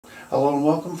Hello and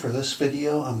welcome. For this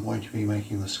video I'm going to be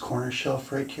making this corner shelf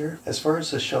right here. As far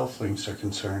as the shelf lengths are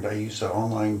concerned, I used an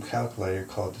online calculator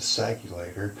called the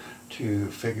Sagulator to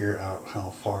figure out how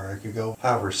far I could go.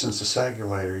 However, since the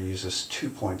Sagulator uses 2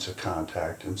 points of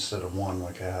contact instead of 1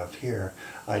 like I have here,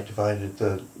 I divided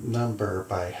the number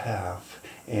by half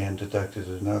and deducted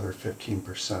another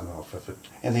 15% off of it.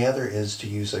 And the other is to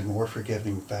use a more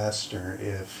forgiving fastener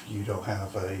if you don't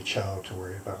have a child to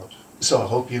worry about. So I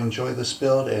hope you enjoy this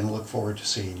build and look forward to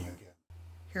seeing you again.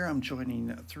 Here I'm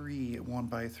joining 3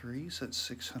 1x3s at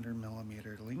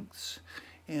 600mm lengths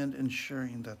and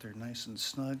ensuring that they're nice and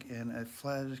snug and as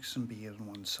flat as can be on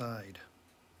one side.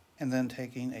 And then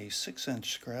taking a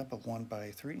 6-inch scrap of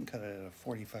 1x3 and cut it at a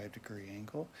 45-degree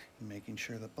angle and making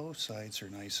sure that both sides are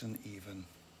nice and even.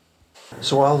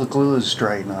 So while the glue is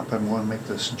drying up, I'm going to make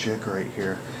this jig right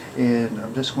here, and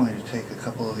I'm just going to take a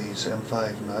couple of these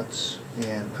M5 nuts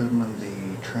and put them in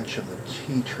the trench of the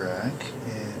T-track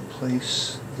and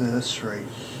place this right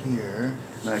here.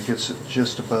 And that gets it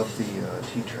just above the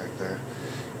T-track there.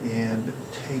 And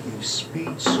take a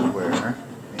speed square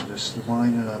and just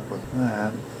line it up with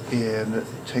that, and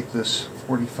take this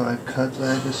 45 cut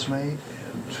that I just made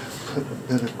and put a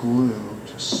bit of glue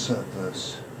to set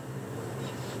this.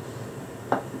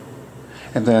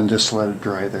 And then just let it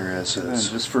dry there as is.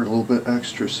 And just for a little bit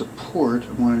extra support,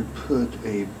 I'm going to put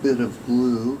a bit of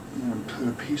glue and put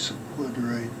a piece of wood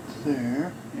right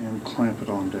there and clamp it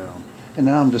on down. And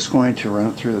now I'm just going to run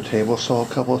it through the table saw a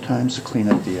couple of times to clean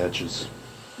up the edges.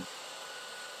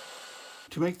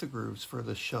 To make the grooves for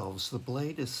the shelves, the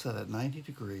blade is set at 90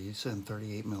 degrees and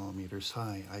 38mm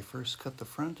high. I first cut the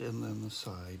front and then the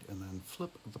side, and then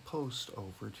flip the post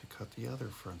over to cut the other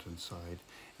front and side,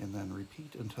 and then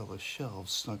repeat until the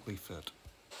shelves snugly fit.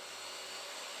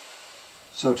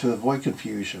 So to avoid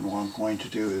confusion, what I'm going to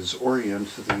do is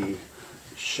orient the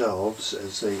shelves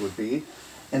as they would be,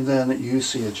 and then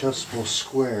use the adjustable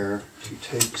square to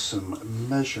take some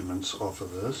measurements off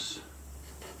of this.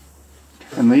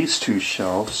 And these two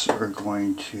shelves are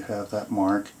going to have that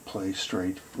mark placed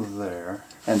right there.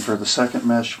 And for the second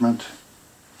measurement,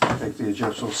 take the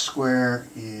adjustable square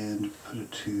and put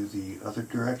it to the other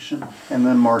direction, and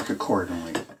then mark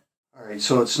accordingly. Alright,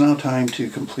 so it's now time to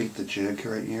complete the jig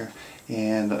right here.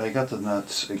 And I got the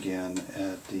nuts again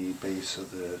at the base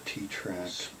of the T-track.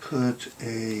 Put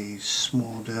a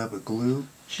small dab of glue,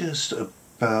 just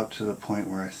about to the point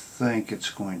where I think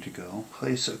it's going to go.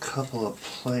 Place a couple of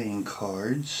playing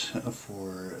cards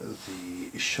for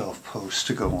the shelf post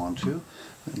to go onto,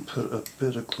 and put a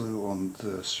bit of glue on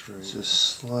this. Right. Just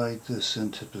slide this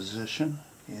into position,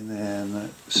 and then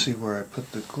see where I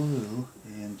put the glue,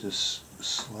 and just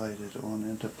slide it on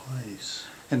into place.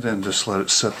 And then just let it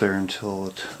sit there until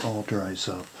it all dries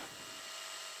up.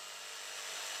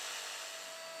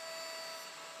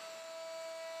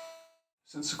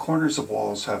 Since the corners of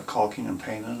walls have caulking and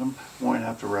paint in them, I'm going to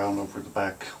have to round over the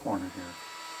back corner here.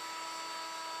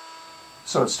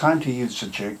 So it's time to use the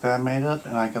jig that I made up,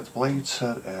 and I got the blade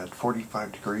set at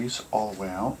 45 degrees all the way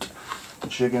out.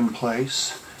 Jig in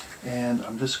place, and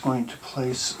I'm just going to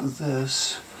place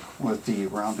this with the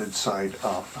rounded side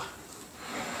up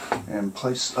and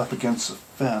place it up against the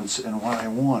fence, and what I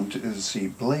want is the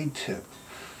blade tip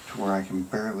to where I can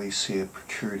barely see it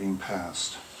protruding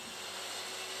past.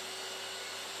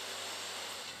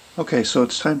 Okay, so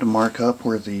it's time to mark up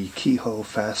where the keyhole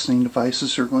fastening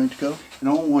devices are going to go. And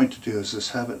all I'm going to do is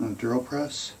just have it in a drill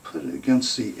press, put it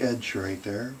against the edge right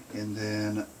there, and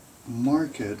then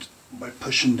mark it by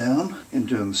pushing down and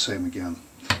doing the same again.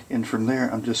 And from there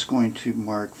I'm just going to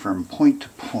mark from point to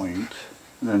point,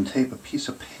 and then tape a piece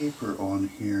of paper on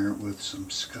here with some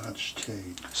Scotch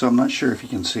tape. So I'm not sure if you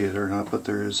can see it or not, but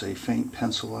there is a faint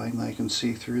pencil line that I can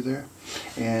see through there.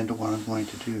 And what I'm going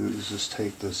to do is just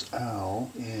take this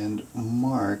owl and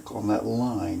mark on that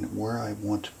line where I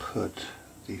want to put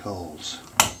the holes.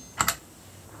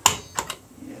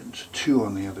 And 2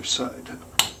 on the other side.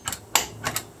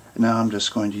 Now I'm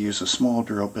just going to use a small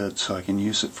drill bit so I can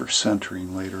use it for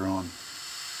centering later on.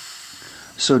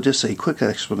 So just a quick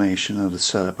explanation of the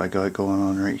setup I got going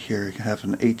on right here. I have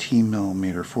an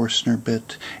 18mm Forstner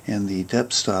bit, and the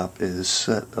depth stop is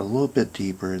set a little bit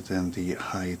deeper than the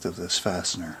height of this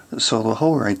fastener. So the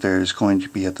hole right there is going to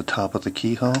be at the top of the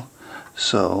keyhole.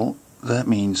 So that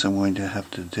means I'm going to have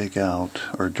to dig out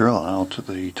or drill out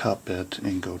the top bit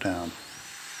and go down.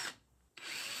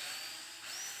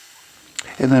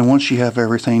 And then once you have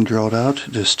everything drilled out,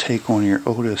 just take one of your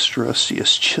oldest,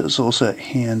 rustiest chisels at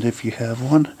hand if you have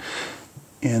one,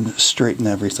 and straighten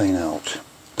everything out.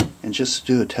 And just to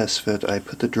do a test fit, I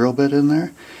put the drill bit in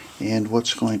there And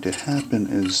what's going to happen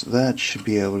is that should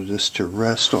be able just to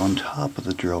rest on top of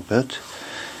the drill bit,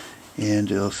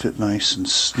 and it'll fit nice and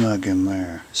snug in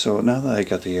there. So now that I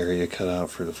got the area cut out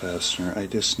for the fastener, I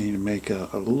just need to make a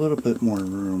little bit more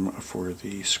room for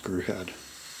the screw head.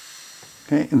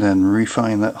 Okay, and then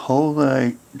refine that hole that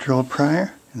I drilled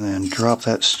prior, and then drop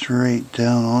that straight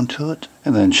down onto it,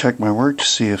 and then check my work to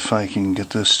see if I can get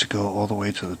this to go all the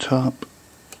way to the top.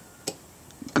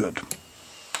 Good.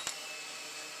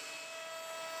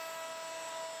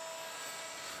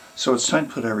 So it's time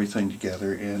to put everything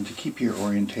together, and to keep your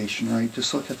orientation right,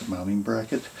 just look at the mounting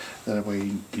bracket. That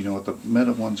way you know what the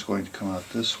middle one's going to come out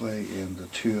this way and the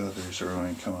two others are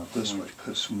going to come out this way.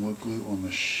 Put some wood glue on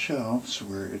the shelves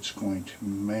where it's going to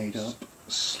mate up,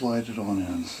 slide it on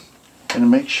in. And to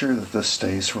make sure that this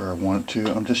stays where I want it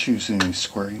to, I'm just using these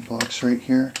squaring blocks right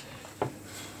here.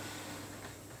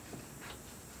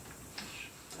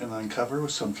 And then cover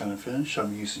with some kind of finish.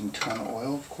 I'm using ton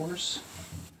oil, of course.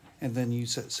 And then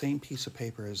use that same piece of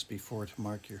paper as before to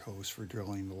mark your hose for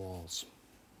drilling the walls.